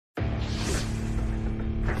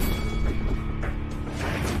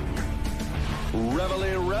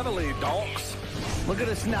Reveille, reveille, donks. Look at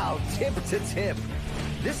us now, tip to tip.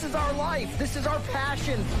 This is our life. This is our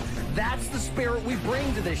passion. That's the spirit we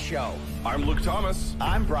bring to this show. I'm Luke Thomas.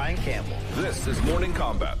 I'm Brian Campbell. This is Morning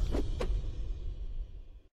Combat.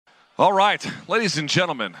 All right, ladies and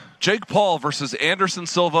gentlemen, Jake Paul versus Anderson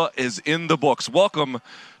Silva is in the books. Welcome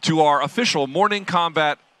to our official Morning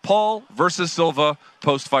Combat Paul versus Silva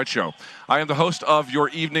post-fight show. I am the host of your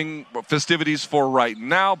evening festivities for right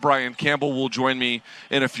now. Brian Campbell will join me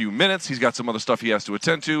in a few minutes. He's got some other stuff he has to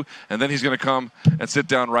attend to, and then he's going to come and sit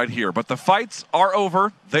down right here. But the fights are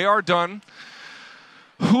over. They are done.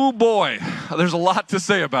 Hoo boy, there's a lot to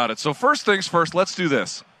say about it. So first things first, let's do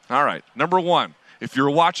this. All right, number one. If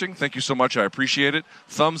you're watching, thank you so much. I appreciate it.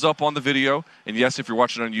 Thumbs up on the video. And yes, if you're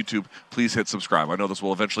watching on YouTube, please hit subscribe. I know this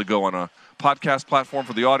will eventually go on a podcast platform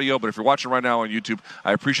for the audio, but if you're watching right now on YouTube,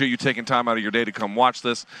 I appreciate you taking time out of your day to come watch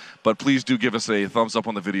this. But please do give us a thumbs up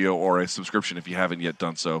on the video or a subscription if you haven't yet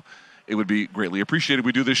done so. It would be greatly appreciated.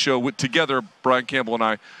 We do this show together, Brian Campbell and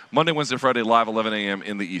I, Monday, Wednesday, Friday, live 11 a.m.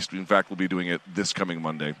 in the East. In fact, we'll be doing it this coming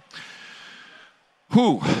Monday.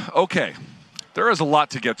 Okay. There is a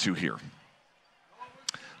lot to get to here.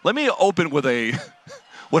 Let me open with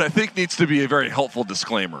what I think needs to be a very helpful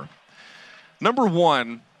disclaimer. Number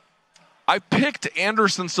one, I picked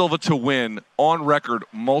Anderson Silva to win on record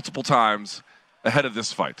multiple times ahead of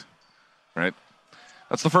this fight, right?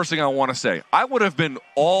 That's the first thing I want to say. I would have been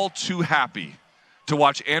all too happy to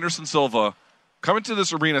watch Anderson Silva come into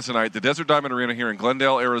this arena tonight, the Desert Diamond Arena here in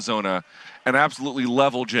Glendale, Arizona, and absolutely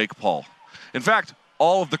level Jake Paul. In fact,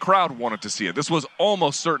 all of the crowd wanted to see it. This was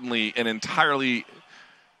almost certainly an entirely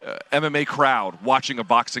MMA crowd watching a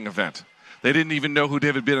boxing event. They didn't even know who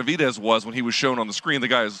David Benavidez was when he was shown on the screen. The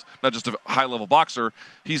guy is not just a high-level boxer;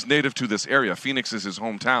 he's native to this area. Phoenix is his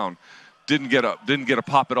hometown. Didn't get a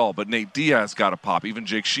pop at all. But Nate Diaz got a pop. Even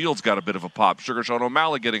Jake Shields got a bit of a pop. Sugar Sean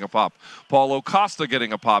O'Malley getting a pop. Paulo Costa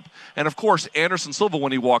getting a pop. And of course, Anderson Silva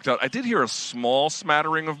when he walked out. I did hear a small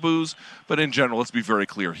smattering of boos, but in general, let's be very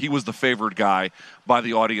clear. He was the favored guy by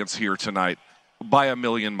the audience here tonight by a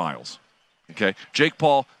million miles. Okay, Jake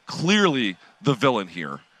Paul, clearly the villain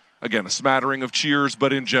here. Again, a smattering of cheers,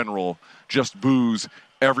 but in general, just boos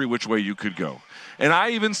every which way you could go. And I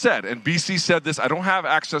even said, and BC said this, I don't have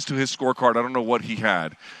access to his scorecard. I don't know what he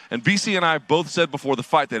had. And BC and I both said before the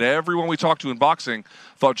fight that everyone we talked to in boxing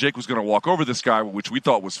thought Jake was going to walk over this guy, which we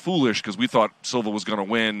thought was foolish because we thought Silva was going to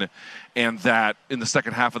win and that in the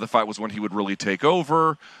second half of the fight was when he would really take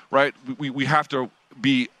over, right? We have to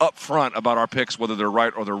be upfront about our picks, whether they're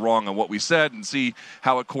right or they're wrong on what we said, and see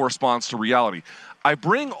how it corresponds to reality. I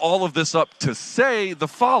bring all of this up to say the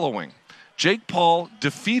following. Jake Paul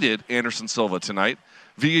defeated Anderson Silva tonight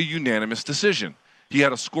via unanimous decision. He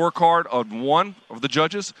had a scorecard on one of the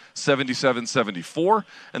judges, 77-74,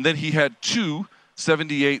 and then he had two,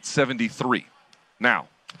 78-73. Now,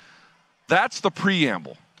 that's the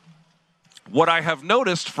preamble. What I have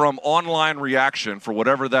noticed from online reaction, for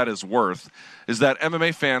whatever that is worth, is that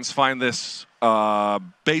MMA fans find this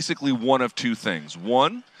basically one of two things.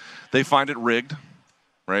 One, they find it rigged,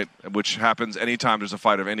 right, which happens anytime there's a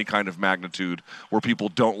fight of any kind of magnitude where people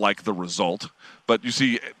don't like the result. But you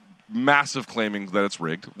see massive claiming that it's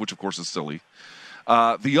rigged, which of course is silly.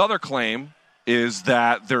 The other claim is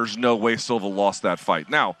that there's no way Silva lost that fight.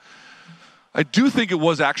 Now, I do think it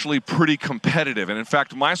was actually pretty competitive. And in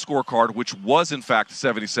fact, my scorecard, which was in fact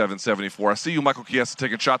 77-74, I see you, Michael Chiesa,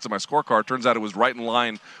 taking shots at my scorecard. Turns out it was right in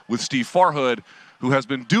line with Steve Farhood, who has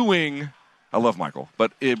been doing, I love Michael,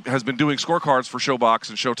 but it has been doing scorecards for Showbox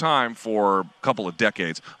and Showtime for a couple of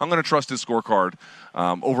decades. I'm going to trust his scorecard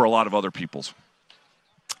over a lot of other people's.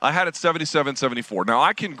 I had it 77-74. Now,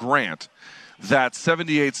 I can grant that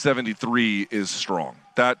 78-73 is strong.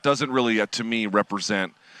 That doesn't really, to me,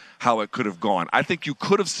 represent how it could have gone. I think you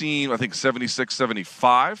could have seen,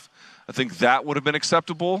 76-75. I think that would have been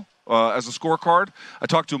acceptable as a scorecard. I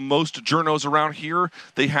talked to most journos around here.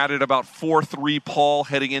 They had it about 4-3 Paul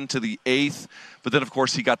heading into the 8th. But then, of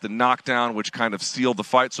course, he got the knockdown, which kind of sealed the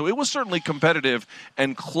fight. So it was certainly competitive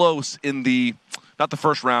and close in the, not the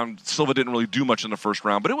first round. Silva didn't really do much in the first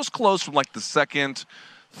round. But it was close from like the second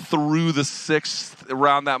through the 6th,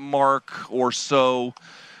 around that mark or so.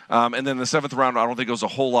 And then the 7th round, I don't think it was a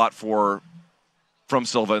whole lot from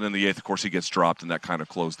Silva. And then the 8th, of course, he gets dropped, and that kind of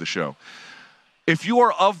closed the show. If you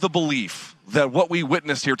are of the belief that what we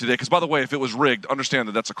witnessed here today, because by the way, if it was rigged, understand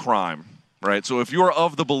that that's a crime, right? So if you are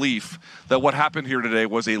of the belief that what happened here today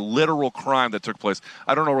was a literal crime that took place,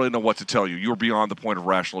 I don't really know what to tell you. You're beyond the point of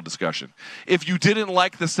rational discussion. If you didn't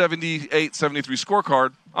like the 78-73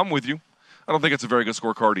 scorecard, I'm with you. I don't think it's a very good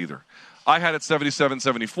scorecard either. I had it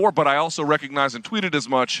 77-74, but I also recognized and tweeted as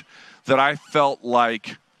much that I felt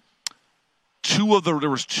like there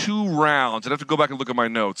was 2 rounds. I'd have to go back and look at my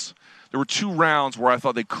notes. There were 2 rounds where I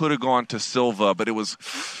thought they could have gone to Silva, but it was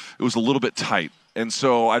a little bit tight. And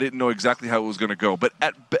so I didn't know exactly how it was going to go. But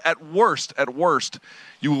at worst,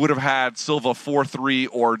 you would have had Silva 4-3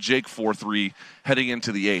 or Jake 4-3 heading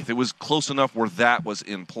into the 8th. It was close enough where that was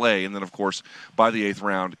in play. And then, of course, by the 8th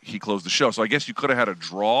round, he closed the show. So I guess you could have had a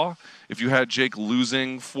draw if you had Jake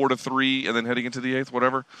losing 4-3 and then heading into the 8th,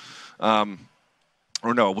 whatever.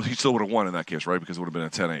 Or no, well, he still would have won in that case, right? Because it would have been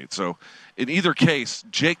a 10-8. So in either case,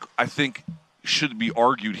 Jake, I think, should be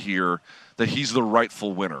argued here that he's the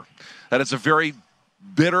rightful winner. That it's a very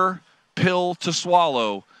bitter pill to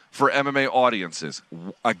swallow for MMA audiences.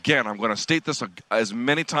 Again, I'm going to state this as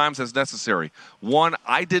many times as necessary. One,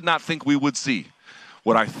 I did not think we would see.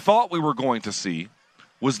 What I thought we were going to see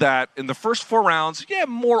was that in the first 4 rounds,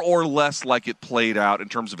 more or less like it played out in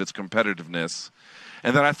terms of its competitiveness.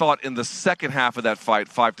 And then I thought in the second half of that fight,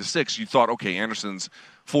 5-6, you thought, okay, Anderson's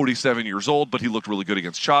 47 years old, but he looked really good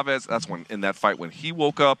against Chavez. That's when in that fight when he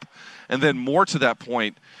woke up. And then more to that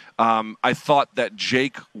point, I thought that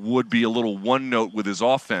Jake would be a little one-note with his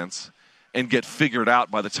offense and get figured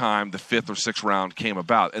out by the time the 5th or 6th round came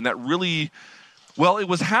about. And that really, well, it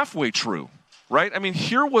was halfway true, right? I mean,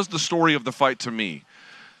 here was the story of the fight to me.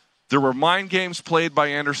 There were mind games played by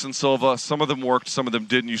Anderson Silva. Some of them worked, some of them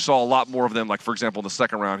didn't. You saw a lot more of them, like, for example, in the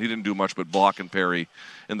second round. He didn't do much but block and parry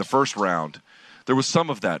in the first round. There was some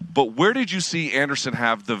of that. But where did you see Anderson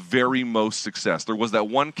have the very most success? There was that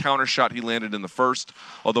one counter shot he landed in the first,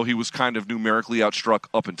 although he was kind of numerically outstruck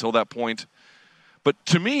up until that point. But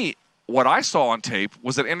to me, what I saw on tape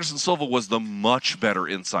was that Anderson Silva was the much better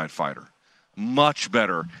inside fighter. Much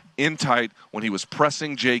better in tight when he was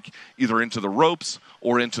pressing Jake either into the ropes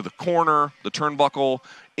or into the corner, the turnbuckle.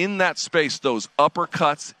 In that space, those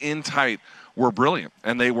uppercuts in tight were brilliant,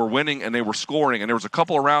 and they were winning and they were scoring. And there was a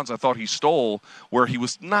couple of rounds I thought he stole where he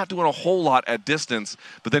was not doing a whole lot at distance,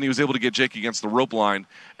 but then he was able to get Jake against the rope line,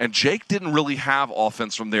 and Jake didn't really have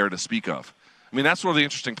offense from there to speak of. I mean, that's sort of the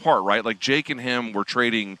interesting part, right? Like, Jake and him were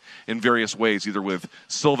trading in various ways, either with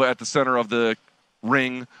Silva at the center of the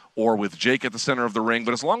ring or with Jake at the center of the ring.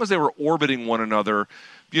 But as long as they were orbiting one another,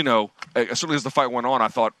 certainly as the fight went on, I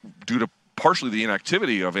thought due to partially the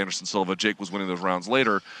inactivity of Anderson Silva, Jake was winning those rounds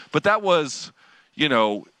later. But that was,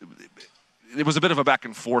 it was a bit of a back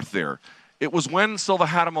and forth there. It was when Silva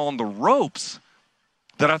had him on the ropes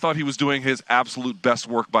that I thought he was doing his absolute best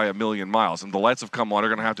work by a million miles. And the lights have come on. They're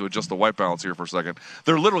going to have to adjust the white balance here for a second.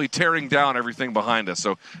 They're literally tearing down everything behind us.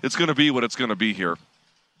 So it's going to be what it's going to be here.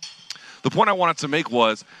 The point I wanted to make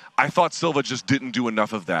was I thought Silva just didn't do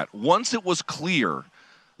enough of that. Once it was clear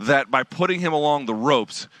that by putting him along the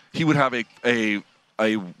ropes, he would have a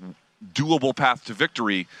doable path to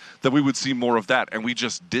victory, that we would see more of that. And we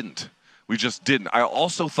just didn't. I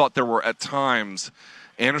also thought there were at times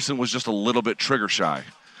Anderson was just a little bit trigger shy.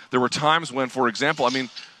 There were times when, for example,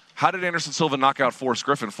 how did Anderson Silva knock out Forrest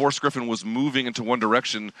Griffin? Forrest Griffin was moving into one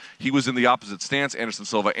direction. He was in the opposite stance, Anderson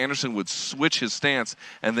Silva. Anderson would switch his stance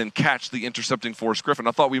and then catch the intercepting Forrest Griffin.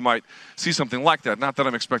 I thought we might see something like that. Not that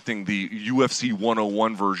I'm expecting the UFC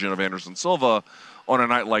 101 version of Anderson Silva on a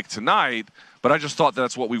night like tonight, but I just thought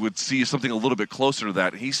that's what we would see, something a little bit closer to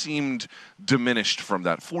that. He seemed diminished from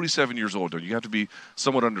that. 47 years old, you have to be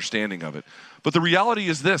somewhat understanding of it. But the reality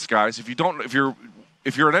is this, guys. If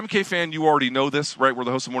you're an MK fan, you already know this, right? We're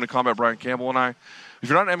the host of Morning Combat, Brian Campbell and I. If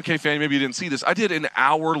you're not an MK fan, maybe you didn't see this. I did an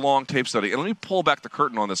hour-long tape study, and let me pull back the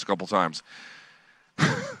curtain on this a couple times.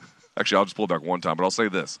 Actually, I'll just pull it back one time, but I'll say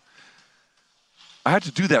this. I had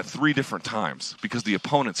to do that 3 different times because the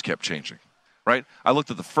opponents kept changing, right? I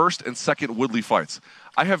looked at the first and second Woodley fights.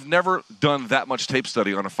 I have never done that much tape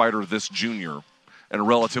study on a fighter this junior and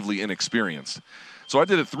relatively inexperienced. So I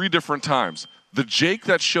did it 3 different times. The Jake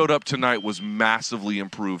that showed up tonight was massively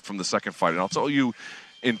improved from the second fight. And I'll tell you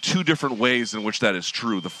in 2 different ways in which that is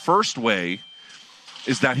true. The first way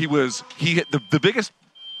is that he hit the biggest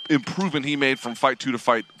improvement he made from fight 1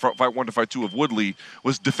 to fight 2 of Woodley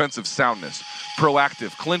was defensive soundness.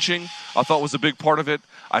 Proactive clinching, I thought, was a big part of it.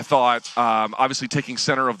 I thought, obviously, taking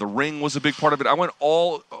center of the ring was a big part of it. I went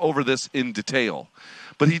all over this in detail.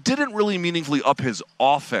 But he didn't really meaningfully up his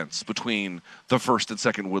offense between the first and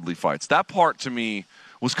second Woodley fights. That part, to me,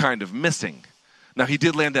 was kind of missing. Now, he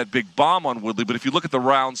did land that big bomb on Woodley, but if you look at the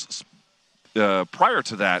rounds prior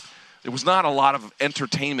to that, there was not a lot of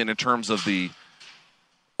entertainment in terms of the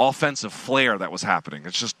offensive flair that was happening.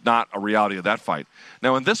 It's just not a reality of that fight.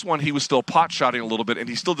 Now, in this one, he was still pot-shotting a little bit, and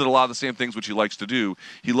he still did a lot of the same things which he likes to do.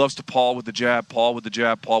 He loves to paw with the jab, paw with the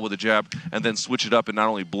jab, paw with the jab, and then switch it up and not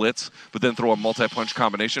only blitz, but then throw a multi-punch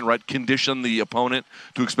combination, right? Condition the opponent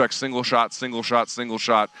to expect single shot, single shot, single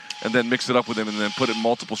shot, and then mix it up with him and then put it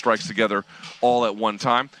multiple strikes together all at one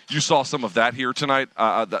time. You saw some of that here tonight.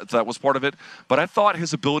 That was part of it. But I thought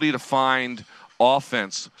his ability to find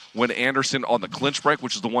offense when Anderson on the clinch break,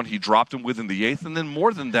 which is the one he dropped him with in the 8th, and then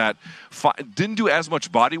more than that, didn't do as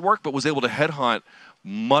much body work, but was able to headhunt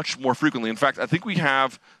much more frequently. In fact, I think we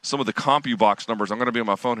have some of the CompuBox numbers. I'm going to be on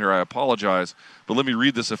my phone here. I apologize, but let me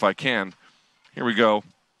read this if I can. Here we go.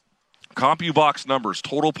 CompuBox numbers.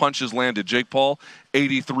 Total punches landed. Jake Paul,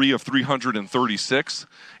 83 of 336.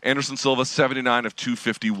 Anderson Silva, 79 of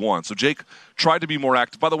 251. So Jake tried to be more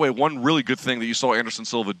active. By the way, one really good thing that you saw Anderson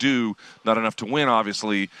Silva do, not enough to win,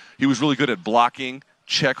 obviously, he was really good at blocking,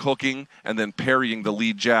 check hooking, and then parrying the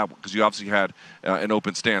lead jab, because you obviously had an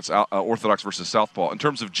open stance, orthodox versus southpaw. In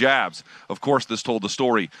terms of jabs, of course, this told the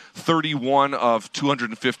story. 31 of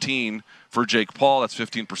 215 for Jake Paul. That's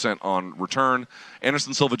 15% on return.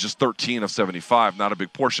 Anderson Silva just 13 of 75, not a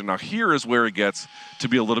big portion. Now here is where it gets to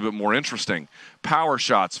be a little bit more interesting. Power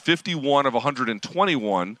shots, 51 of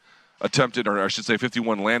 121 attempted, or I should say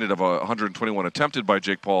 51 landed of 121 attempted by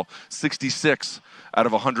Jake Paul, 66 out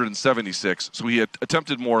of 176. So he had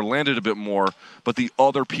attempted more, landed a bit more, but the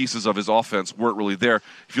other pieces of his offense weren't really there.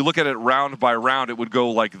 If you look at it round by round, it would go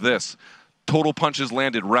like this. Total punches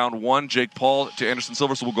landed. Round 1, Jake Paul to Anderson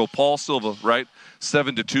Silva. So we'll go Paul Silva, right?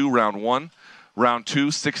 7-2, round 1. Round 2,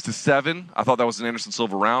 6-7. I thought that was an Anderson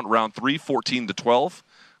Silva round. Round 3, 14-12.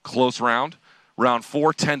 Close round. Round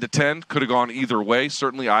 4, 10-10. Could have gone either way,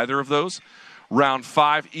 certainly either of those. Round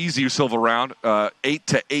 5, easy Silva round.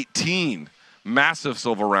 8-18. Massive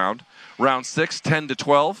Silva round. Round 6,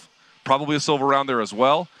 10-12. Probably a Silva round there as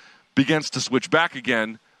well. Begins to switch back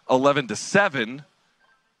again. 11-7.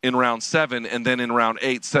 In round 7, and then in round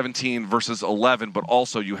 8, 17 versus 11, but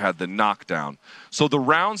also you had the knockdown. So the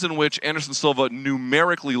rounds in which Anderson Silva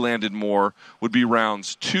numerically landed more would be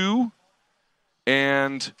rounds 2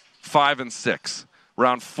 and 5 and 6.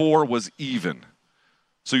 Round 4 was even.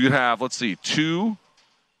 So you'd have, 4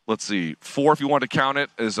 if you want to count it,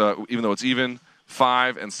 is even though it's even,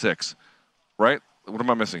 5 and 6, right? What am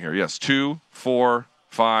I missing here? Yes, 2, 4,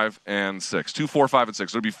 5, and 6. 2, 4, 5, and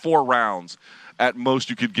 6. There'd be 4 rounds at most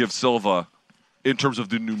you could give Silva in terms of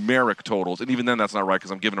the numeric totals. And even then that's not right, because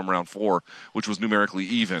I'm giving him round 4, which was numerically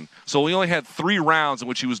even. So he only had 3 rounds in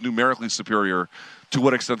which he was numerically superior. To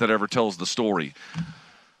what extent that ever tells the story.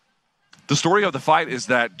 The story of the fight is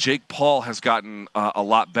that Jake Paul has gotten a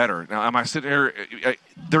lot better. Now, am I sitting here?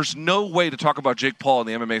 There's no way to talk about Jake Paul in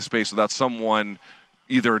the MMA space without someone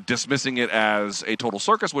either dismissing it as a total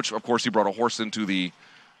circus, which, of course, he brought a horse into the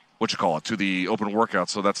to the open workout,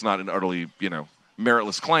 so that's not an utterly,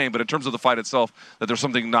 meritless claim. But in terms of the fight itself, that there's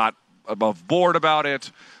something not above board about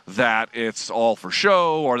it, that it's all for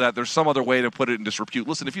show, or that there's some other way to put it in disrepute.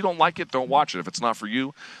 Listen, if you don't like it, don't watch it. If it's not for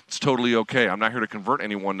you, it's totally okay. I'm not here to convert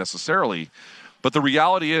anyone necessarily. But the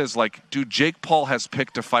reality is, Jake Paul has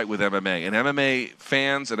picked a fight with MMA. And MMA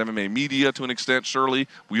fans and MMA media, to an extent, surely,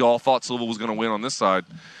 we all thought Silva was going to win on this side.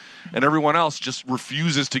 And everyone else just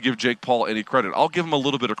refuses to give Jake Paul any credit. I'll give him a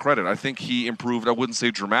little bit of credit. I think he improved, I wouldn't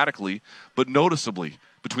say dramatically, but noticeably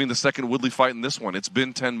between the second Woodley fight and this one. It's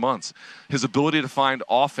been 10 months. His ability to find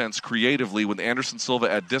offense creatively with Anderson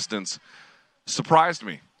Silva at distance surprised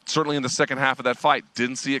me. Certainly in the second half of that fight.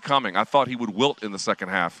 Didn't see it coming. I thought he would wilt in the second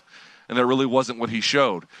half, and that really wasn't what he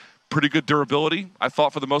showed. Pretty good durability, I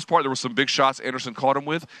thought, for the most part. There were some big shots Anderson caught him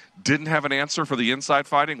with. Didn't have an answer for the inside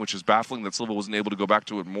fighting, which is baffling that Silva wasn't able to go back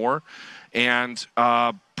to it more. And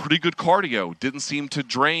pretty good cardio. Didn't seem to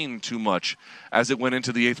drain too much as it went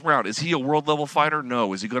into the 8th round. Is he a world-level fighter?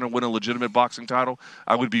 No. Is he going to win a legitimate boxing title?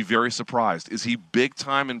 I would be very surprised. Is he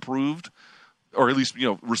big-time improved, or at least,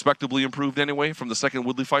 respectably improved anyway, from the second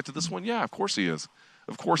Woodley fight to this one? Yeah, of course he is.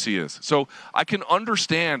 Of course he is. So I can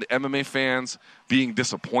understand MMA fans being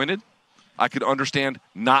disappointed. I could understand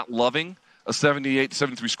not loving a 78-73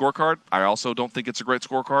 scorecard. I also don't think it's a great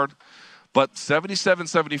scorecard. But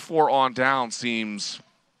 77-74 on down seems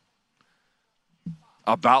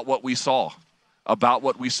about what we saw.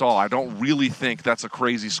 I don't really think that's a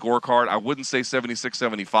crazy scorecard. I wouldn't say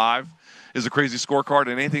 76-75 is a crazy scorecard,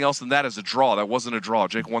 and anything else than that is a draw. That wasn't a draw.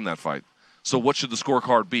 Jake won that fight. So what should the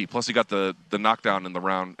scorecard be? Plus he got the knockdown in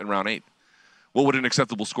round 8. What would an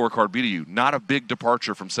acceptable scorecard be to you? Not a big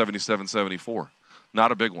departure from 77-74.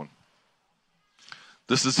 Not a big one.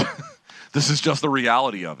 This is this is just the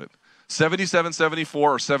reality of it. 77-74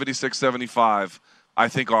 or 76-75, I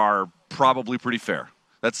think are probably pretty fair.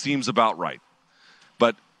 That seems about right.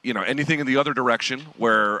 But, anything in the other direction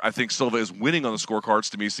where I think Silva is winning on the scorecards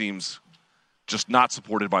to me seems just not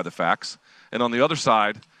supported by the facts. And on the other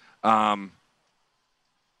side, 78-73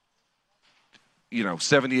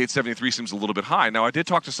 seems a little bit high. Now, I did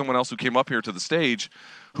talk to someone else who came up here to the stage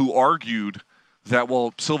who argued that,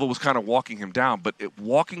 Silva was kind of walking him down. But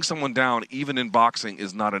walking someone down, even in boxing,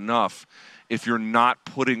 is not enough if you're not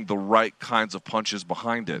putting the right kinds of punches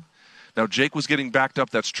behind it. Now, Jake was getting backed up,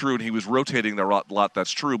 that's true, and he was rotating a lot,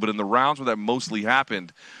 that's true. But in the rounds where that mostly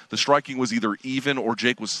happened, the striking was either even or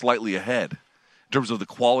Jake was slightly ahead in terms of the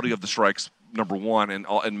quality of the strikes, number one, and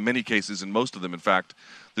in many cases, in most of them, in fact,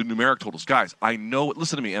 the numeric totals. Guys, I know,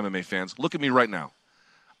 listen to me, MMA fans. Look at me right now.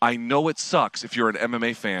 I know it sucks if you're an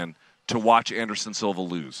MMA fan to watch Anderson Silva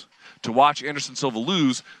lose. To watch Anderson Silva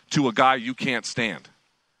lose to a guy you can't stand.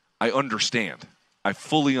 I understand. I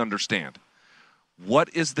fully understand.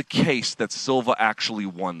 What is the case that Silva actually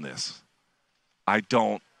won this? I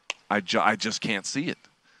just can't see it.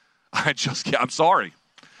 I'm sorry.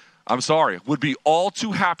 Would be all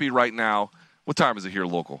too happy right now. What time is it here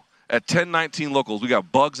local? At 10:19 locals, we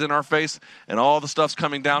got bugs in our face and all the stuff's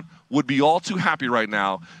coming down. Would be all too happy right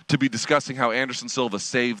now to be discussing how Anderson Silva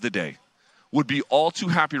saved the day. Would be all too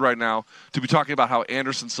happy right now to be talking about how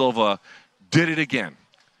Anderson Silva did it again.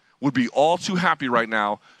 Would be all too happy right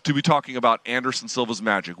now to be talking about Anderson Silva's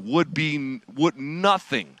magic. Nothing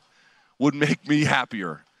would make me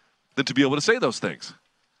happier than to be able to say those things.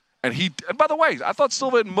 And by the way, I thought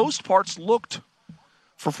Silva in most parts looked,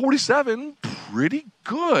 for 47, pretty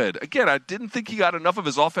good. Again, I didn't think he got enough of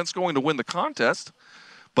his offense going to win the contest,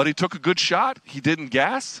 but he took a good shot. He didn't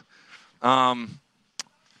gas.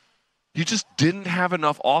 He just didn't have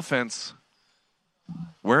enough offense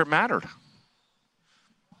where it mattered.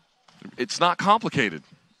 It's not complicated.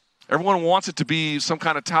 Everyone wants it to be some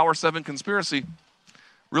kind of Tower 7 conspiracy.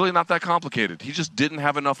 Really not that complicated. He just didn't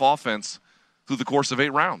have enough offense through the course of 8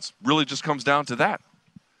 rounds. Really just comes down to that.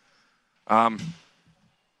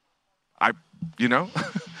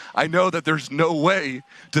 I know that there's no way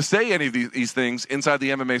to say any of these things inside the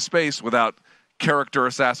MMA space without character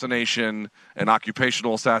assassination and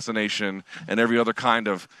occupational assassination and every other kind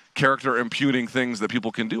of character imputing things that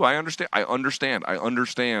people can do. I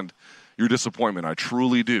understand your disappointment. I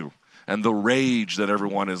truly do. And the rage that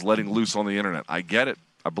everyone is letting loose on the internet. I get it.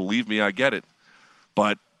 Believe me, I get it.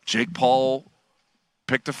 But Jake Paul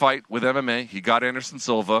picked a fight with MMA. He got Anderson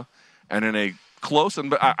Silva. And in a close,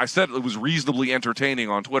 and I said it was reasonably entertaining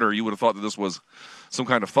on Twitter. You would have thought that this was some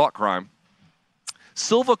kind of thought crime.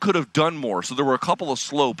 Silva could have done more. So there were a couple of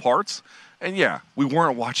slow parts. And yeah, we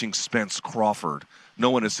weren't watching Spence Crawford. No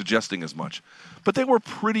one is suggesting as much. But they were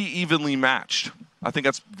pretty evenly matched. I think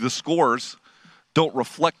that's the scores don't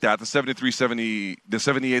reflect that. The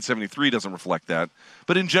 78-73 doesn't reflect that.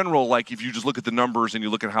 But in general, like if you just look at the numbers and you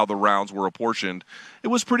look at how the rounds were apportioned, it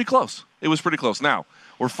was pretty close. Now,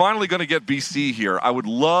 we're finally going to get BC here. I would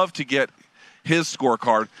love to get his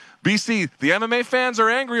scorecard. BC, the MMA fans are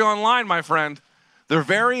angry online, my friend. They're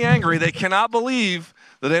very angry. They cannot believe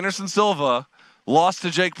that Anderson Silva lost to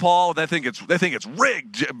Jake Paul. They think it's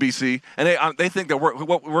rigged, BC, and they think that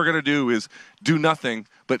what we're going to do is do nothing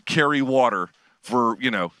but carry water for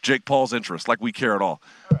Jake Paul's interest, like we care at all.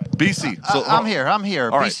 BC, so I'm here. All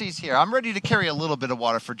BC's here. I'm ready to carry a little bit of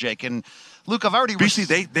water for Jake. And Luke, I've already BC.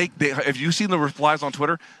 They have you seen the replies on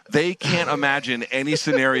Twitter? They can't imagine any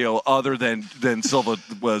scenario other than Silva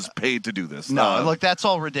was paid to do this. No, look, that's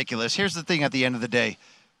all ridiculous. Here's the thing: at the end of the day,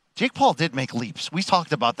 Jake Paul did make leaps. We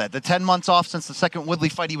talked about that. The 10 months off since the second Woodley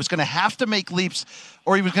fight, he was going to have to make leaps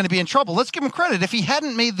or he was going to be in trouble. Let's give him credit. If he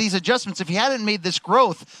hadn't made these adjustments, if he hadn't made this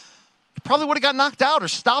growth, he probably would have got knocked out or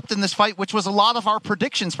stopped in this fight, which was a lot of our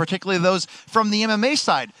predictions, particularly those from the MMA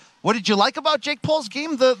side. What did you like about Jake Paul's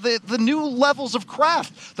game? The new levels of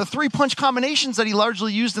craft, the 3-punch combinations that he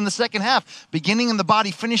largely used in the second half, beginning in the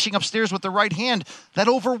body, finishing upstairs with the right hand, that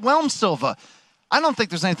overwhelmed Silva. I don't think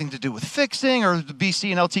there's anything to do with fixing or the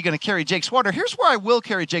BC and LT going to carry Jake's water. Here's where I will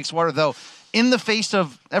carry Jake's water, though, in the face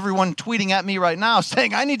of everyone tweeting at me right now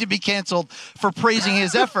saying I need to be canceled for praising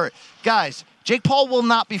his effort. Guys, Jake Paul will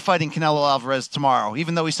not be fighting Canelo Alvarez tomorrow,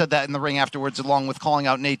 even though he said that in the ring afterwards, along with calling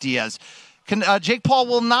out Nate Diaz. Jake Paul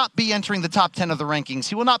will not be entering the top 10 of the rankings.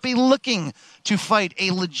 He will not be looking to fight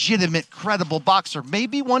a legitimate, credible boxer.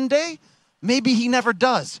 Maybe one day, maybe he never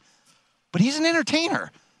does. But he's an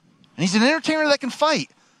entertainer. And he's an entertainer that can fight.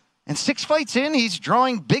 And 6 fights in, he's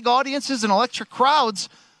drawing big audiences and electric crowds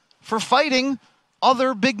for fighting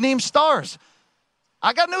other big-name stars.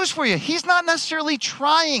 I got news for you. He's not necessarily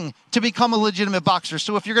trying to become a legitimate boxer.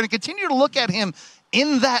 So if you're going to continue to look at him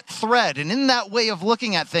in that thread and in that way of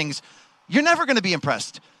looking at things, you're never going to be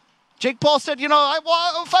impressed. Jake Paul said, if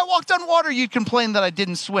I walked on water, you'd complain that I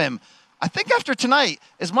didn't swim. I think after tonight,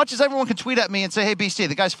 as much as everyone can tweet at me and say, hey, BC,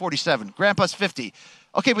 the guy's 47, Grandpa's 50.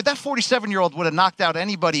 Okay, but that 47-year-old would have knocked out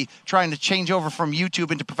anybody trying to change over from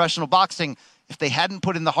YouTube into professional boxing if they hadn't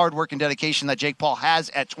put in the hard work and dedication that Jake Paul has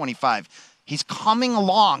at 25. He's coming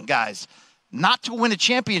along, guys, not to win a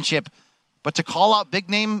championship, but to call out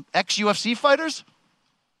big-name ex-UFC fighters?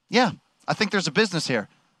 Yeah, I think there's a business here.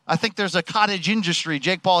 I think there's a cottage industry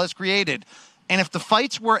Jake Paul has created. And if the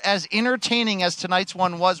fights were as entertaining as tonight's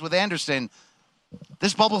one was with Anderson,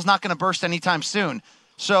 this bubble's not going to burst anytime soon.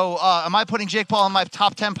 So am I putting Jake Paul in my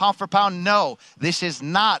top 10 pound for pound? No, this is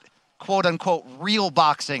not quote-unquote real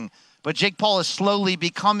boxing. But Jake Paul is slowly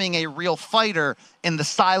becoming a real fighter in the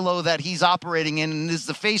silo that he's operating in and is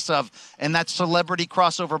the face of, and that's celebrity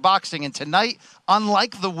crossover boxing. And tonight,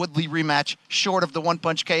 unlike the Woodley rematch, short of the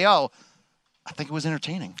one-punch KO, I think it was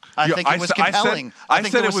entertaining. I think it was compelling. I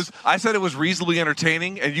said it was reasonably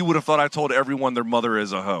entertaining, and you would have thought I told everyone their mother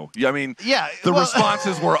is a hoe. Yeah, I mean, the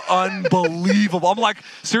responses were unbelievable. I'm like,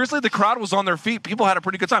 seriously, the crowd was on their feet. People had a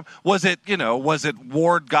pretty good time. Was it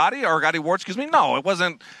Ward Gotti or Gotti Ward? Excuse me. No, it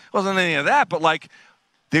wasn't any of that. But like,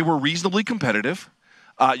 they were reasonably competitive.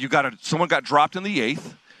 Someone got dropped in the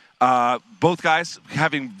 8th. Both guys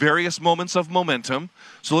having various moments of momentum.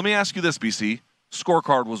 So let me ask you this, BC.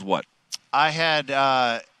 Scorecard was what? I had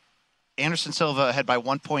Anderson Silva ahead by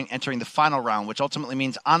 1 point entering the final round, which ultimately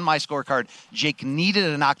means on my scorecard, Jake needed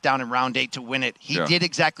a knockdown in round 8 to win it. He did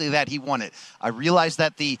exactly that. He won it. I realized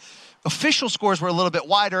that the official scores were a little bit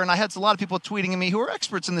wider, and I had a lot of people tweeting at me who are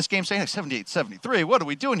experts in this game saying, 78-73, what are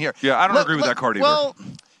we doing here? Yeah, I don't agree with that card either. Well,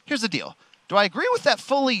 here's the deal. Do I agree with that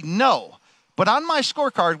fully? No. But on my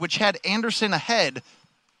scorecard, which had Anderson ahead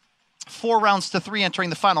 4 rounds to 3 entering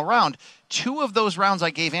the final round, 2 of those rounds I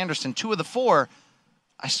gave Anderson. 2 of the 4,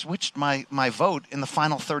 I switched my vote in the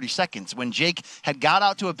final 30 seconds when Jake had got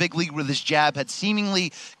out to a big lead with his jab, had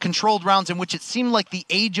seemingly controlled rounds in which it seemed like the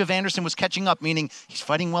age of Anderson was catching up, meaning he's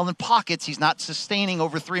fighting well in pockets. He's not sustaining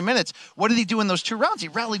over 3 minutes. What did he do in those 2 rounds? He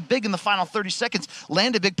rallied big in the final 30 seconds,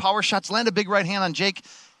 landed big power shots, landed big right hand on Jake.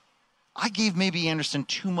 I gave maybe Anderson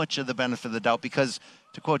too much of the benefit of the doubt because,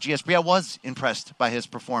 to quote GSP, I was impressed by his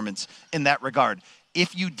performance in that regard.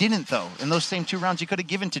 If you didn't, though, in those same 2 rounds you could have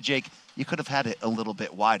given to Jake, you could have had it a little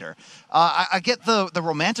bit wider. I get the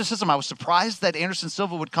romanticism. I was surprised that Anderson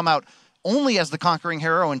Silva would come out only as the conquering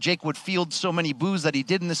hero and Jake would field so many boos that he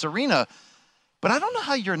did in this arena. But I don't know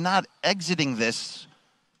how you're not exiting this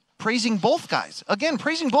praising both guys. Again,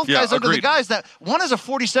 praising both guys under the guys that one is a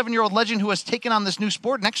 47-year-old legend who has taken on this new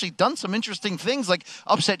sport and actually done some interesting things like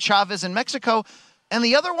upset Chavez in Mexico. And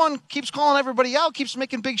the other one keeps calling everybody out, keeps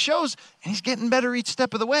making big shows, and he's getting better each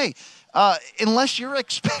step of the way. Unless you're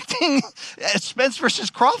expecting Spence versus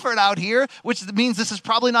Crawford out here, which means this is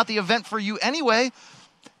probably not the event for you anyway.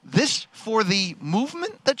 This, for the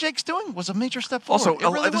movement that Jake's doing, was a major step forward.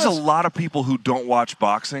 Also, there's a lot of people who don't watch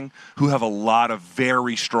boxing who have a lot of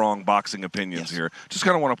very strong boxing opinions here. Just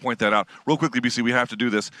kind of want to point that out. Real quickly, BC, we have to do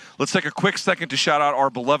this. Let's take a quick second to shout out our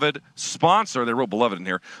beloved sponsor. They wrote beloved in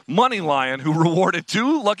here. Money Lion, who rewarded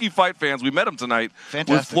 2 lucky fight fans. We met them tonight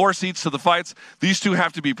with floor seats to the fights. These 2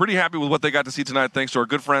 have to be pretty happy with what they got to see tonight, thanks to our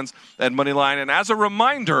good friends at Money Lion. And as a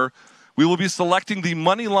reminder, we will be selecting the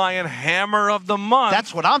Money Lion Hammer of the Month.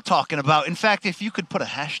 That's what I'm talking about. In fact, if you could put a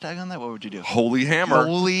hashtag on that, what would you do? Holy Hammer.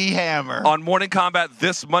 Holy Hammer. On Morning Combat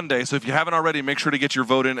this Monday. So if you haven't already, make sure to get your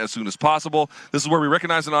vote in as soon as possible. This is where we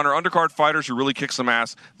recognize and honor undercard fighters who really kicked some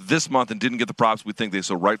ass this month and didn't get the props we think they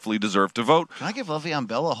so rightfully deserve to vote. Can I give Le'Veon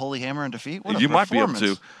Bell a Holy Hammer in defeat? You might be able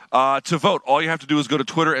to. To vote, all you have to do is go to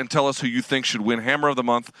Twitter and tell us who you think should win Hammer of the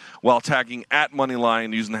Month while tagging at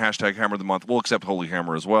Moneyline using the hashtag Hammer of the Month. We'll accept Holy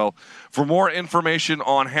Hammer as well. For more information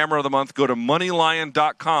on Hammer of the Month, go to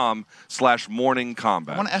moneylion.com/morningcombat.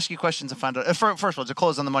 I want to ask you questions and find out. First of all, to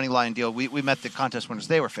close on the Moneyline deal, we met the contest winners.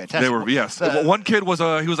 They were fantastic. They were, yes. One kid was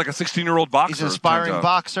like a 16-year-old boxer. He's an aspiring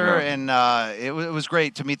boxer, and it was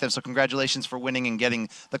great to meet them. So congratulations for winning and getting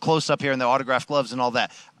the close-up here and the autographed gloves and all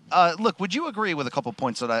that. Look, would you agree with a couple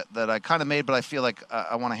points that I kind of made, but I feel like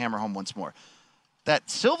I want to hammer home once more? That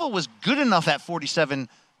Silva was good enough at 47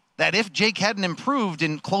 that if Jake hadn't improved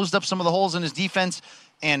and closed up some of the holes in his defense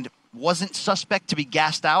and wasn't suspect to be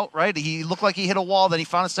gassed out, right? He looked like he hit a wall, then he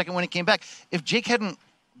found a second when he came back. If Jake hadn't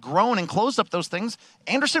grown and closed up those things,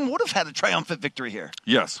 Anderson would have had a triumphant victory here.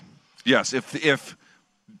 Yes.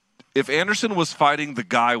 If Anderson was fighting the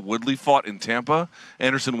guy Woodley fought in Tampa,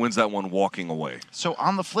 Anderson wins that one walking away. So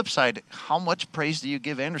on the flip side, how much praise do you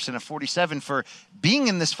give Anderson at 47 for being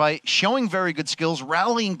in this fight, showing very good skills,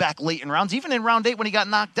 rallying back late in rounds. Even in round 8 when he got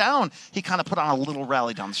knocked down, he kind of put on a little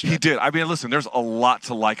rally down the stretch. He did. I mean, listen, there's a lot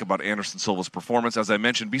to like about Anderson Silva's performance. As I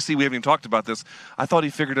mentioned, BC, we haven't even talked about this. I thought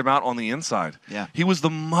he figured him out on the inside. Yeah. He was the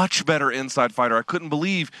much better inside fighter. I couldn't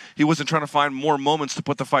believe he wasn't trying to find more moments to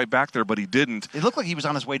put the fight back there, but he didn't. It looked like he was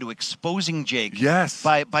on his way to exposing Jake. Yes.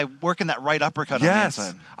 By working that right uppercut on the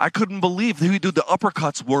inside. I couldn't believe the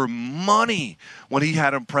uppercuts were money when he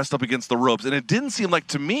had him pressed up against the ropes. And it didn't seem like,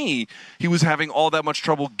 to me, he was having all that much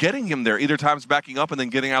trouble getting him there, either times backing up and then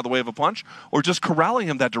getting out of the way of a punch or just corralling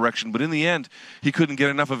him that direction. But in the end, he couldn't get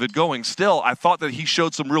enough of it going. Still, I thought that he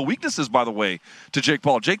showed some real weaknesses, by the way, to Jake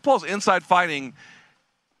Paul. Jake Paul's inside fighting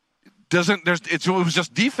it was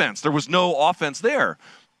just defense. There was no offense there.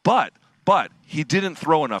 But he didn't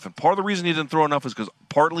throw enough. And part of the reason he didn't throw enough is because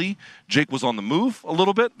partly Jake was on the move a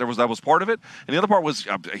little bit. That was part of it. And the other part was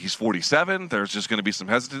he's 47. There's just going to be some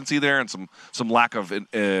hesitancy there and some lack of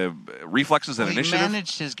reflexes and initiative. He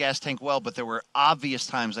managed his gas tank well, but there were obvious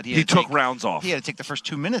times that he took rounds off. He had to take the first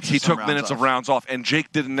 2 minutes. He took minutes of rounds off, and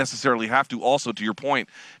Jake didn't necessarily have to. Also, to your point,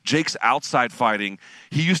 Jake's outside fighting,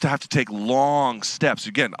 he used to have to take long steps.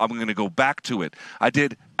 Again, I'm going to go back to it. I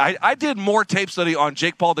did more tape study on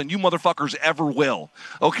Jake Paul than you motherfuckers ever will.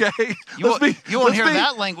 Okay, you won't hear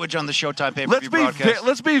that language on the Showtime pay-per-view broadcast.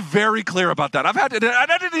 Let's be very clear about that.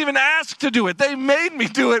 I didn't even ask to do it. They made me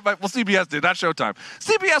do it. Well, CBS did, not Showtime.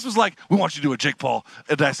 CBS was like, "We want you to do a Jake Paul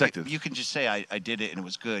dissected." You can just say I did it and it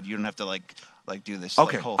was good. You don't have to like do this.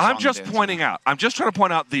 Okay, whole I'm just pointing out. I'm just trying to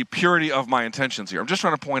point out the purity of my intentions here. I'm just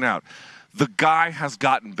trying to point out the guy has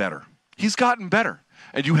gotten better. He's gotten better.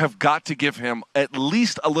 And you have got to give him at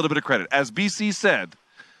least a little bit of credit. As BC said,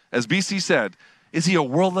 is he a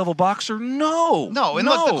world-level boxer? No. No, and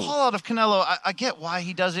look, the call-out of Canelo, I get why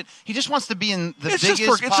he does it. He just wants to be in the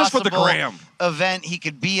biggest possible event he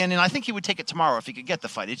could be in, and I think he would take it tomorrow if he could get the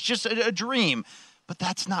fight. It's just a dream, but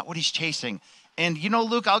that's not what he's chasing. And,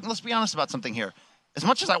 Luke, let's be honest about something here. As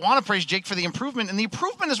much as I want to praise Jake for the improvement, and the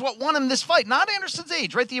improvement is what won him this fight, not Anderson's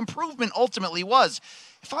age, right? The improvement ultimately was.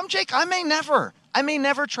 If I'm Jake, I may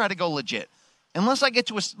never try to go legit. Unless I can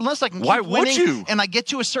keep winning, and I get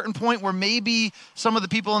to a certain point where maybe some of the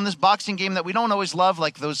people in this boxing game that we don't always love,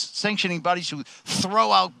 like those sanctioning bodies who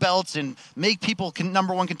throw out belts and make people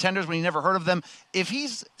number one contenders when you never heard of them, if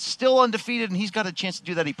he's still undefeated and he's got a chance to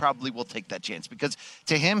do that, he probably will take that chance. Because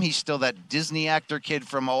to him, he's still that Disney actor kid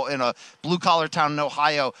from in a blue-collar town in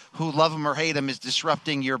Ohio who, love him or hate him, is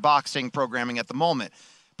disrupting your boxing programming at the moment.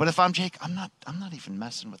 But if I'm Jake, I'm not even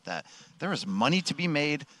messing with that. There is money to be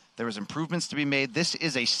made. There is improvements to be made. This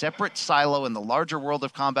is a separate silo in the larger world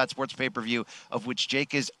of combat sports pay-per-view, of which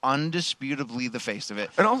Jake is undisputably the face of it.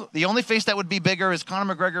 And also, the only face that would be bigger is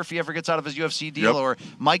Conor McGregor if he ever gets out of his UFC deal, or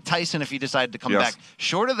Mike Tyson if he decided to come back.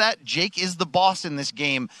 Short of that, Jake is the boss in this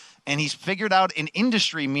game, and he's figured out an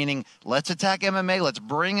industry, meaning let's attack MMA, let's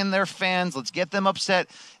bring in their fans, let's get them upset.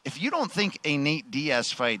 If you don't think a Nate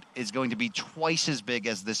Diaz fight is going to be twice as big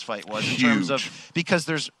as this fight was in terms of, because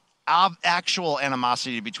there's actual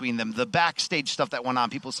animosity between them, the backstage stuff that went on,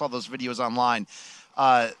 people saw those videos online,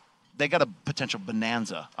 they got a potential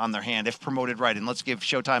bonanza on their hand if promoted right. And let's give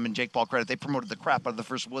Showtime and Jake Paul credit. They promoted the crap out of the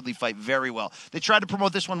first Woodley fight very well. They tried to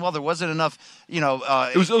promote this one well. There wasn't enough, it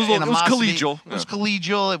was collegial. It was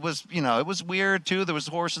collegial. It was, it was weird too. There was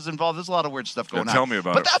horses involved. There's a lot of weird stuff going on. Tell me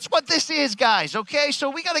about it. But that's what this is, guys. Okay, so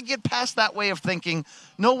we got to get past that way of thinking.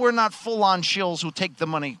 No, we're not full-on shills who take the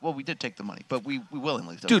money. Well, we did take the money, but we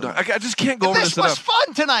willingly took the money. I just can't go over this enough. This was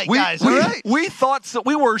fun tonight, guys. All right? We thought so.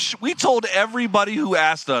 We told everybody who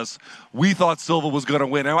asked us we thought Silva was going to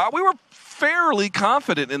win. And we were fairly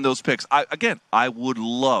confident in those picks. I would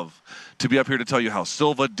love to be up here to tell you how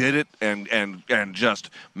Silva did it and just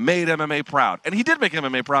made MMA proud. And he did make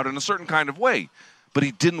MMA proud in a certain kind of way. But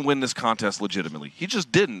he didn't win this contest legitimately. He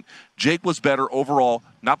just didn't. Jake was better overall,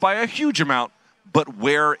 not by a huge amount, but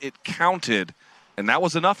where it counted, and that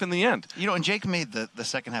was enough in the end. And Jake made the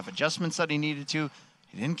second half adjustments that he needed to.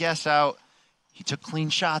 He didn't gas out. He took clean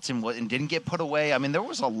shots and didn't get put away. I mean, there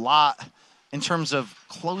was a lot in terms of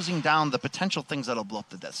closing down the potential things that'll blow up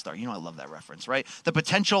the Death Star. I love that reference, right? The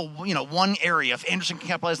potential, one area. If Anderson can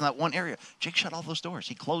capitalize on that one area, Jake shut all those doors.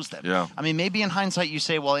 He closed them. Yeah. I mean, maybe in hindsight you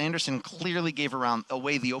say, well, Anderson clearly gave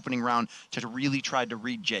away the opening round to really try to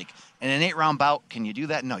read Jake. In an 8-round bout, can you do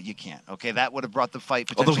that? No, you can't. Okay, that would have brought the fight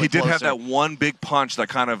potentially Although he did closer. have that one big punch that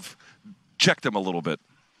kind of checked him a little bit.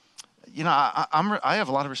 I have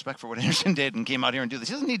a lot of respect for what Anderson did and came out here and do this.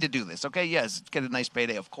 He doesn't need to do this, okay? Yes, get a nice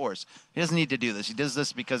payday, of course. He doesn't need to do this. He does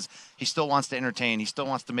this because he still wants to entertain. He still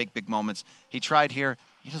wants to make big moments. He tried here.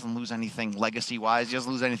 He doesn't lose anything legacy-wise. He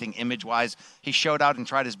doesn't lose anything image-wise. He showed out and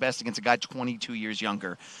tried his best against a guy 22 years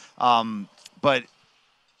younger. But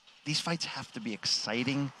these fights have to be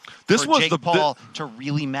exciting for Jake Paul to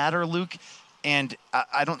really matter, Luke. And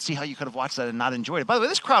I don't see how you could have watched that and not enjoyed it. By the way,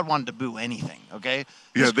 this crowd wanted to boo anything, okay?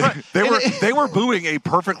 Yeah, they were booing a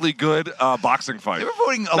perfectly good boxing fight. They were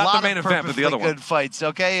booing a Not lot the main of event, but the other perfectly good one. fights,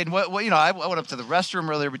 okay? And what you know, I went up to the restroom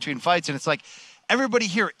earlier between fights, and it's like everybody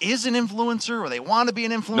here is an influencer, or they want to be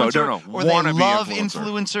an influencer, No. or they Wanna be love influencer.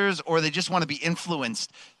 influencers, or they just want to be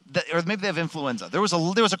influenced. Or maybe they have influenza. There was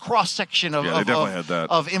a cross section of, Yeah, they definitely had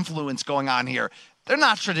that. of influence going on here. They're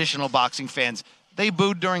not traditional boxing fans. They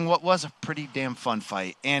booed during what was a pretty damn fun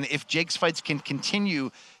fight. And if Jake's fights can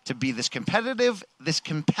continue to be this competitive, this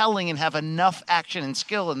compelling, and have enough action and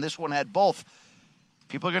skill, and this one had both,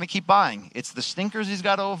 people are going to keep buying. It's the stinkers he's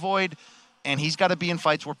got to avoid, and he's got to be in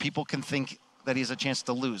fights where people can think that he has a chance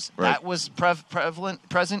to lose. Right. That was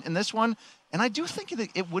present in this one, and I do think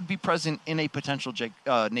it would be present in a potential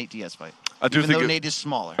Nate Diaz fight. I do even think though Nate is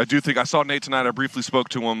smaller. I do think I saw Nate tonight. I briefly spoke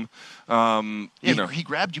to him. He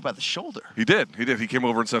grabbed you by the shoulder. He did. He came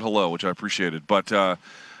over and said hello, which I appreciated. But,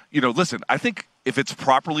 listen, I think if it's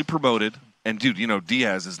properly promoted, and, dude,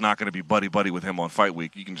 Diaz is not going to be buddy-buddy with him on fight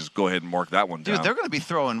week. You can just go ahead and mark that one down. Dude, they're going to be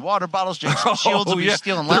throwing water bottles. Jason Shields will be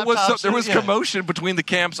stealing there laptops. There was commotion between the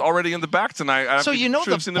camps already in the back tonight. So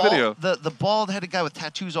the bald-headed guy with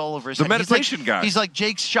tattoos all over his head. The meditation guy. He's like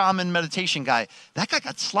Jake's shaman meditation guy. That guy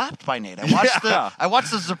got slapped by Nate. I watched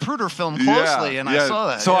the Zapruder film closely, and I saw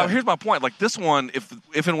that. So here's my point. Like this one,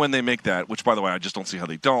 if and when they make that, which, by the way, I just don't see how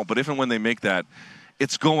they don't, but if and when they make that,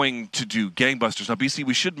 it's going to do gangbusters. Now, BC,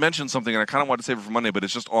 we should mention something, and I kind of wanted to save it for Monday, but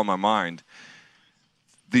it's just on my mind.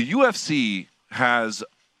 The UFC has,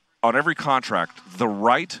 on every contract, the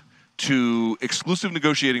right to exclusive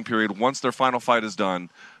negotiating period once their final fight is done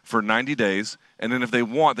for 90 days, and then if they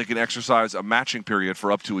want, they can exercise a matching period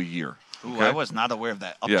for up to a year. Ooh, okay? I was not aware of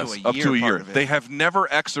that. Up to a year. They have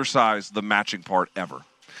never exercised the matching part ever.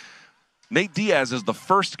 Nate Diaz is the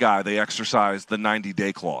first guy they exercised the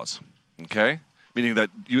 90-day clause, okay? Meaning that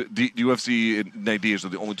UFC and Nate Diaz are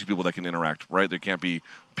the only two people that can interact, right? There can't be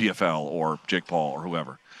PFL or Jake Paul or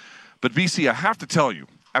whoever. But, BC, I have to tell you,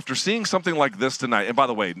 after seeing something like this tonight, and by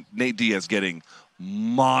the way, Nate Diaz getting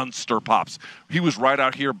monster pops. He was right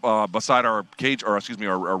out here beside our cage, or excuse me,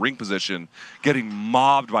 our ring position, getting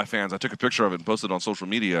mobbed by fans. I took a picture of it and posted it on social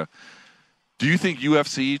media. Do you think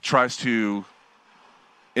UFC tries to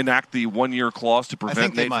enact the 1-year clause to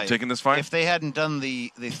prevent Nate from taking this fight? If they hadn't done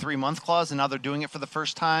the 3-month clause and now they're doing it for the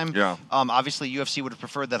first time, obviously UFC would have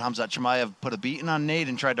preferred that Khamzat Chimaev put a beating on Nate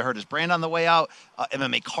and tried to hurt his brand on the way out.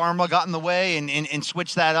 MMA Karma got in the way and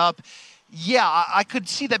switched that up. Yeah, I could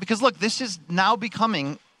see that because, look, this is now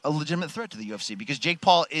becoming a legitimate threat to the UFC because Jake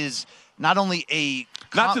Paul is not only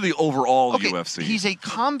not to the overall UFC. He's a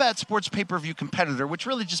combat sports pay-per-view competitor, which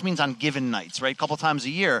really just means on given nights, right? A couple times a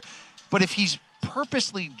year. But if he's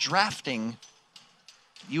purposely drafting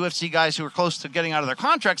UFC guys who are close to getting out of their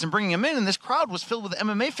contracts and bringing them in, and this crowd was filled with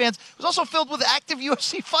MMA fans. It was also filled with active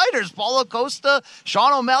UFC fighters, Paulo Costa,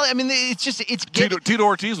 Sean O'Malley. I mean, Tito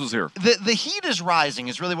Ortiz was here. The heat is rising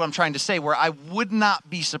is really what I'm trying to say, where I would not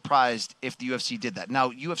be surprised if the UFC did that.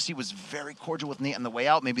 Now, UFC was very cordial with Nate on the way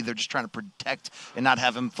out. Maybe they're just trying to protect and not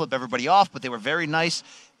have him flip everybody off, but they were very nice.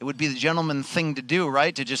 It would be the gentleman thing to do,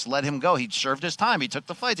 right, to just let him go. He served his time. He took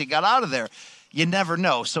the fight. He got out of there. You never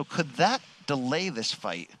know. So could that delay this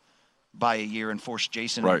fight by a year and force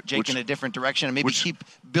Jake in a different direction and maybe keep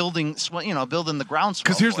building the groundswell?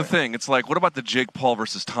 Because here's the thing. It's like, what about the Jake Paul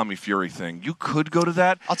versus Tommy Fury thing? You could go to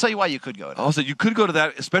that. I'll tell you why you could go to that. Also, you could go to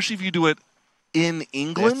that, especially if you do it in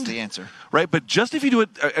England. That's the answer. Right? But just if you do it,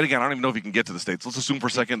 and again, I don't even know if you can get to the States. Let's assume for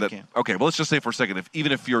a second that, okay, well, let's just say for a second,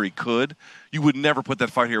 even if Fury could, you would never put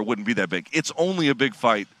that fight here. It wouldn't be that big. It's only a big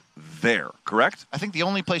fight there, correct? I think the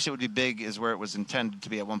only place it would be big is where it was intended to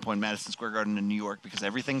be at one point, Madison Square Garden in New York, because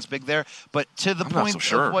everything's big there. But to the point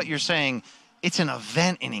of what you're saying, it's an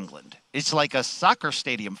event in England. It's like a soccer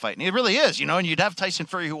stadium fight. And it really is, and you'd have Tyson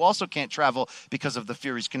Fury, who also can't travel because of the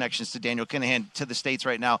Fury's connections to Daniel Kinahan to the States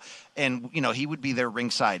right now. And, he would be there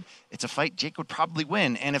ringside. It's a fight Jake would probably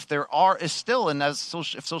win. And if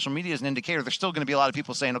if social media is an indicator, there's still going to be a lot of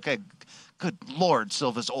people saying, okay, good Lord,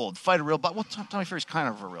 Silva's old. Fight a real boxer. Well, Tommy Fury's kind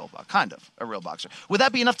of a real boxer. Would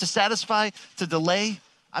that be enough to delay?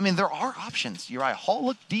 I mean, there are options. Uriah Hall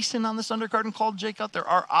looked decent on this undercard and called Jake out. There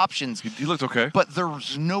are options. He looked okay. But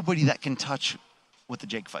there's nobody that can touch with the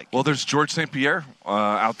Jake fight. Well, there's George St. Pierre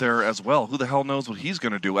out there as well. Who the hell knows what he's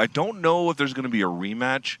going to do? I don't know if there's going to be a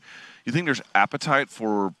rematch. You think there's appetite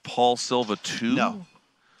for Paul Silva too? No.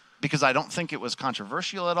 because I don't think it was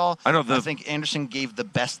controversial at all. I think Anderson gave the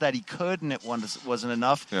best that he could, and it wasn't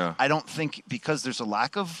enough. Yeah. I don't think because there's a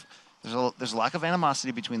lack of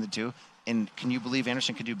animosity between the two. And can you believe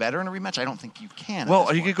Anderson could do better in a rematch? I don't think you can.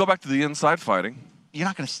 Well, you could go back to the inside fighting. You're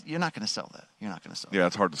not gonna sell that. You're not gonna sell. Yeah,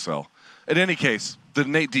 it's hard to sell. In any case, the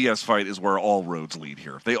Nate Diaz fight is where all roads lead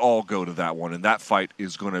here. They all go to that one, and that fight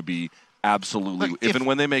is going to be absolutely, Look, if and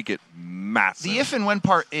when they make it, massive. The if and when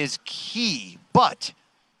part is key, but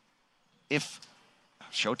if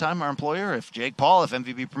Showtime, our employer, if Jake Paul, if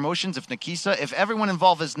MVP Promotions, if Nikisa, if everyone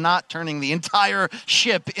involved is not turning the entire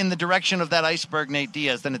ship in the direction of that iceberg, Nate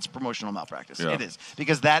Diaz, then it's promotional malpractice. Yeah. It is.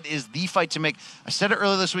 Because that is the fight to make. I said it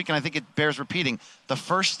earlier this week, and I think it bears repeating. The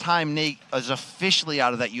first time Nate is officially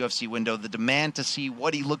out of that UFC window, the demand to see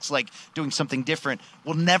what he looks like doing something different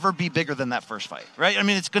will never be bigger than that first fight, right? I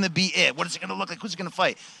mean, it's going to be it. What is it going to look like? Who's he going to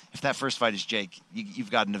fight? If that first fight is Jake,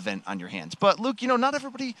 you've got an event on your hands. But, Luke, not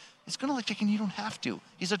everybody is going to like Jake, and you don't have to.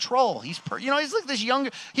 He's a troll. He's like this younger.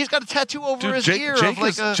 He's got a tattoo over his ear.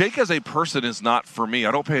 Jake as a person is not for me.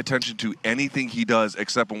 I don't pay attention to anything he does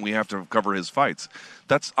except when we have to cover his fights.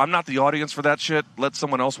 I'm not the audience for that shit. Let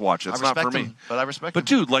someone else watch it. It's not for me. But I respect him. But,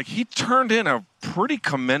 dude, he turned in a pretty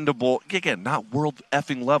commendable, again, not world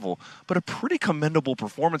effing level, but a pretty commendable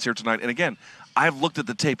performance here tonight. And, again, I've looked at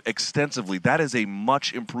the tape extensively. That is a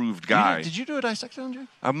much improved guy. Did you do a dissection on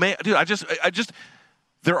Jake? Dude, I just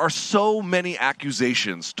there are so many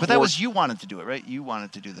accusations. But that was you wanted to do it, right? You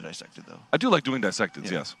wanted to do the dissected, though. I do like doing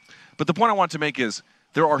dissecteds, yes. But the point I want to make is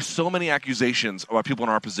there are so many accusations about people in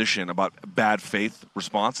our position about bad faith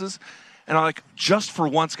responses. And I'm like, just for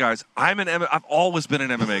once, guys, I've always been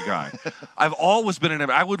an MMA guy. I've always been an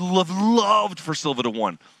MMA. I would have loved for Silva to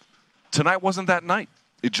win. Tonight wasn't that night.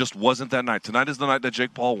 It just wasn't that night. Tonight is the night that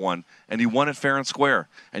Jake Paul won, and he won it fair and square.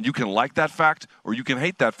 And you can like that fact or you can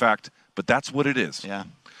hate that fact, but that's what it is. Yeah.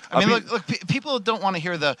 I mean, look, people don't want to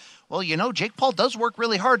hear Jake Paul does work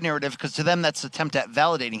really hard narrative, because to them that's an attempt at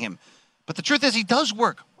validating him. But the truth is he does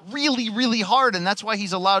work really, really hard, and that's why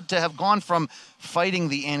he's allowed to have gone from fighting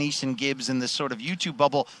the Anderson Gibbs in this sort of YouTube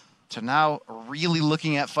bubble to now really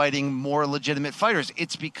looking at fighting more legitimate fighters.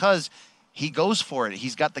 It's because he goes for it.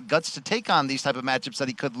 He's got the guts to take on these type of matchups that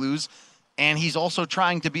he could lose, and he's also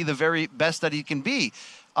trying to be the very best that he can be.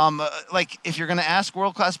 If you're going to ask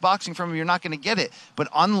world-class boxing from him, you're not going to get it. But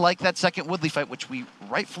unlike that second Woodley fight, which we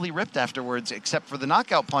rightfully ripped afterwards, except for the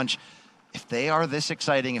knockout punch, if they are this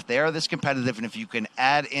exciting, if they are this competitive, and if you can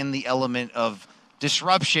add in the element of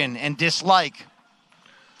disruption and dislike,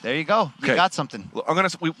 there you go. You got something.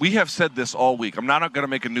 We have said this all week. I'm not going to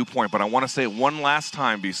make a new point, but I want to say it one last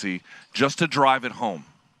time, BC, just to drive it home.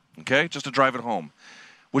 Okay? Just to drive it home.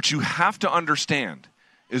 What you have to understand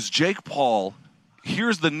is Jake Paul,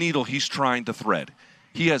 here's the needle he's trying to thread.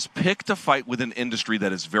 He has picked a fight with an industry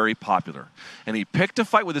that is very popular. And he picked a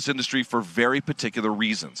fight with this industry for very particular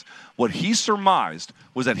reasons. What he surmised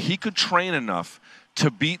was that he could train enough to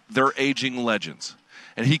beat their aging legends.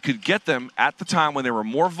 And he could get them at the time when they were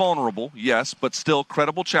more vulnerable, yes, but still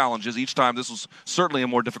credible challenges. Each time, this was certainly a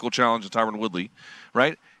more difficult challenge than Tyron Woodley,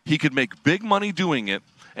 right? He could make big money doing it,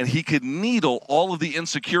 and he could needle all of the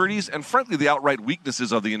insecurities and, frankly, the outright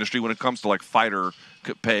weaknesses of the industry when it comes to, fighter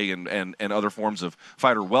pay and other forms of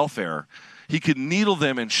fighter welfare. He could needle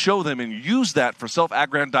them and show them and use that for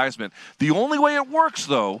self-aggrandizement. The only way it works,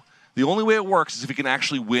 though, is if he can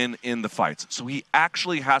actually win in the fights. So he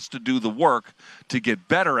actually has to do the work to get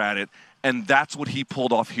better at it, and that's what he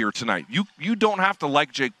pulled off here tonight. You don't have to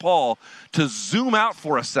like Jake Paul to zoom out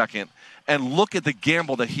for a second and look at the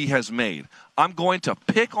gamble that he has made. I'm going to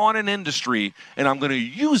pick on an industry, and I'm going to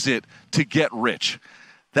use it to get rich.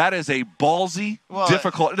 That is a ballsy,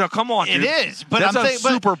 difficult. No, come on, dude. It is, but that's a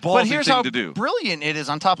super ballsy thing to do. Brilliant it is.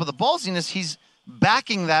 On top of the ballsiness, he's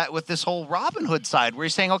backing that with this whole Robin Hood side, where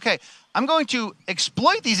he's saying, "Okay, I'm going to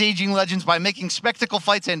exploit these aging legends by making spectacle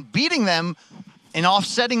fights and beating them, and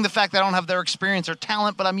offsetting the fact that I don't have their experience or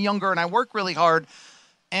talent, but I'm younger and I work really hard."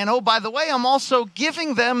 And, oh, by the way, I'm also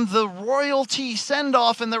giving them the royalty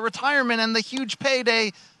send-off and the retirement and the huge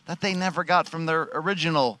payday that they never got from their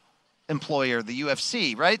original employer, the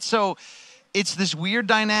UFC, right? So it's this weird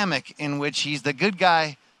dynamic in which he's the good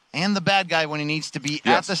guy and the bad guy when he needs to be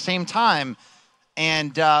at the same time.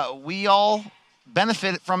 And we all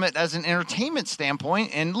benefit from it as an entertainment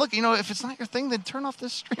standpoint. And look, if it's not your thing, then turn off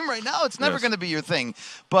this stream right now. It's never going to be your thing.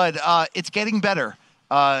 But it's getting better.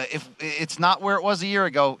 If it's not where it was a year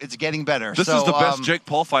ago, it's getting better. This is the best Jake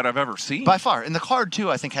Paul fight I've ever seen. By far. And the card,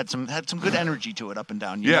 too, I think had some good energy to it up and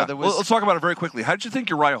down. Let's talk about it very quickly. How did you think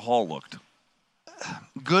Uriah Hall looked?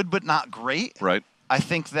 Good, but not great. Right. I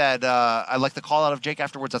think that I like the call out of Jake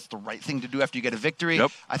afterwards. That's the right thing to do after you get a victory.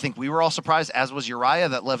 Yep. I think we were all surprised, as was Uriah,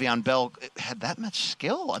 that Le'Veon Bell had that much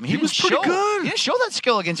skill. I mean, He was pretty good. He didn't show that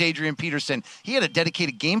skill against Adrian Peterson. He had a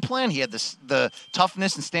dedicated game plan. He had the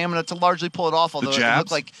toughness and stamina to largely pull it off, although it jabs.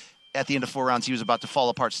 looked like at the end of 4 rounds he was about to fall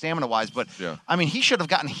apart stamina-wise. But, Yeah. I mean, he should have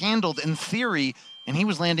gotten handled in theory, and he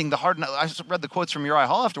was landing the hard enough. I just read the quotes from Uriah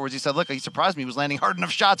Hall afterwards. He said, look, he surprised me. He was landing hard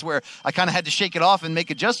enough shots where I kind of had to shake it off and make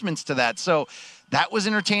adjustments to that. So that was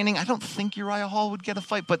entertaining. I don't think Uriah Hall would get a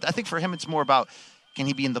fight, but I think for him it's more about, can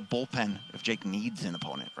he be in the bullpen if Jake needs an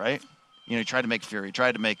opponent, right? You know, he tried to make Fury,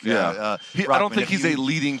 tried to make I don't Rockman. think If he's you- a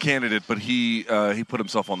leading candidate, but he put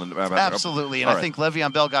himself on the map. Absolutely, and All I right. think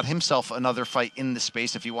Le'Veon Bell got himself another fight in the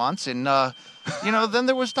space if he wants, and then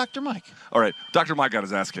there was Dr. Mike. All right, Dr. Mike got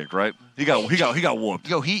his ass kicked, right? He got whooped.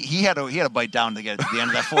 Yo, he had a bite down to get it to the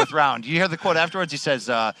end of that 4th round. You hear the quote afterwards? He says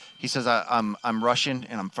I'm Russian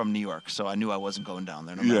and I'm from New York, so I knew I wasn't going down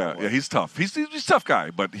there. No matter Yeah, what. yeah, he's tough. He's a tough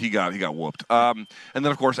guy, but he got whooped. And then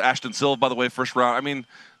of course Ashton Silva, by the way, first round. I mean,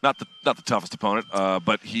 not the toughest opponent,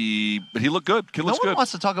 but he looked good. Kid No looks one good.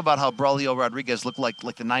 wants to talk about how Braulio Rodriguez looked like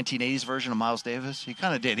the 1980s version of Miles Davis. He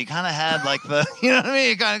kind of did. He kind of had like the, you know what I mean?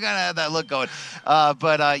 He kind of had that look going.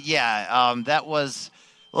 That was.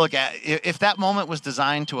 Look, if that moment was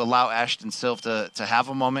designed to allow Ashton Silva to have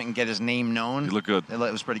a moment and get his name known, He looked good. It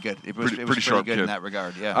was pretty good. It was Pretty pretty sharp good kid. in that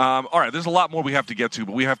regard. Yeah. All right, there's a lot more we have to get to,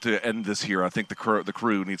 but we have to end this here. I think the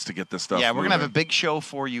crew needs to get this stuff. Yeah, we're going to have a moving. big show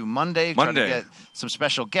for you Monday. Try to Monday. get some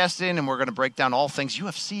special guests in, and we're going to break down all things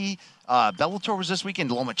UFC. Bellator was this weekend.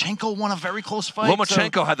 Lomachenko won a very close fight.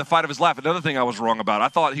 Lomachenko had the fight of his life. Another thing I was wrong about. I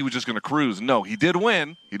thought he was just going to cruise. No, he did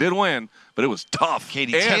win. But it was tough.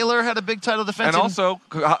 Katie Taylor had a big title defense. And also,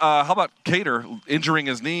 how about Cater injuring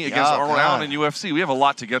his knee against Oh, Arnold God. Allen in UFC? We have a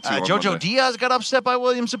lot to get to. on Jojo Monday. Diaz got upset by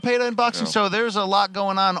William Zepeda in boxing. Yeah. So there's a lot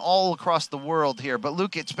going on all across the world here. But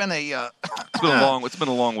Luke, it's been a It's been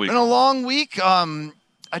a long week. been a long week.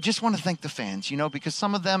 I just want to thank the fans, because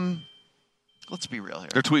some of them, let's be real here.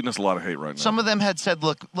 They're tweeting us a lot of hate right now. Some of them had said,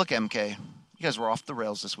 look, MK, you guys were off the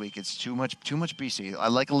rails this week. It's too much BC. I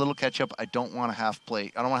like a little ketchup. I don't want a half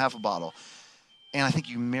plate. I don't want half a bottle. And I think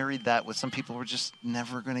you married that with some people who were just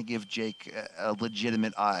never going to give Jake a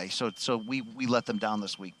legitimate eye. So we let them down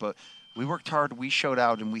this week. But we worked hard. We showed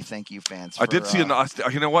out, and we thank you, fans. I did see, you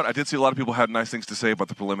know what? I did see a lot of people had nice things to say about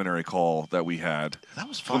the preliminary call that we had. That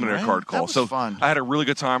was fun, Preliminary right? card call. That was fun. I had a really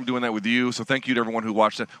good time doing that with you. So thank you to everyone who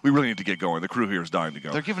watched it. We really need to get going. The crew here is dying to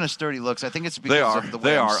go. They're giving us dirty looks. I think it's because They are. of the way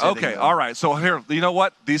They I'm are. sitting, Okay. though. All right. So here, you know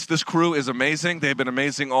what? This crew is amazing. They've been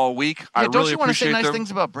amazing all week. I Don't really you want to say appreciate nice them.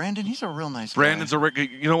 things about Brandon? He's a real nice Brandon's guy.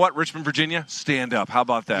 you know what? Richmond, Virginia, stand up. How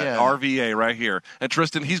about that? Yeah. RVA right here. And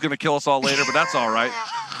Tristan, he's going to kill us all later, but that's all right.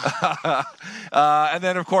 And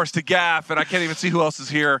then, of course, to Gaff, and I can't even see who else is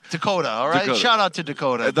here. Dakota, all right? Dakota. Shout out to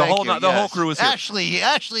Dakota. The Thank whole you. the whole Yes. crew is here.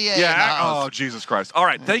 Ashley, in the Yeah. house. Oh, Jesus Christ. All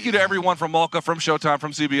right. Thank you to everyone from Malka, from Showtime,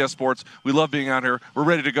 from CBS Sports. We love being out here. We're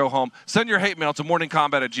ready to go home. Send your hate mail to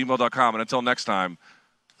morningcombat@gmail.com. And until next time,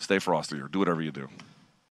 stay frosty or do whatever you do.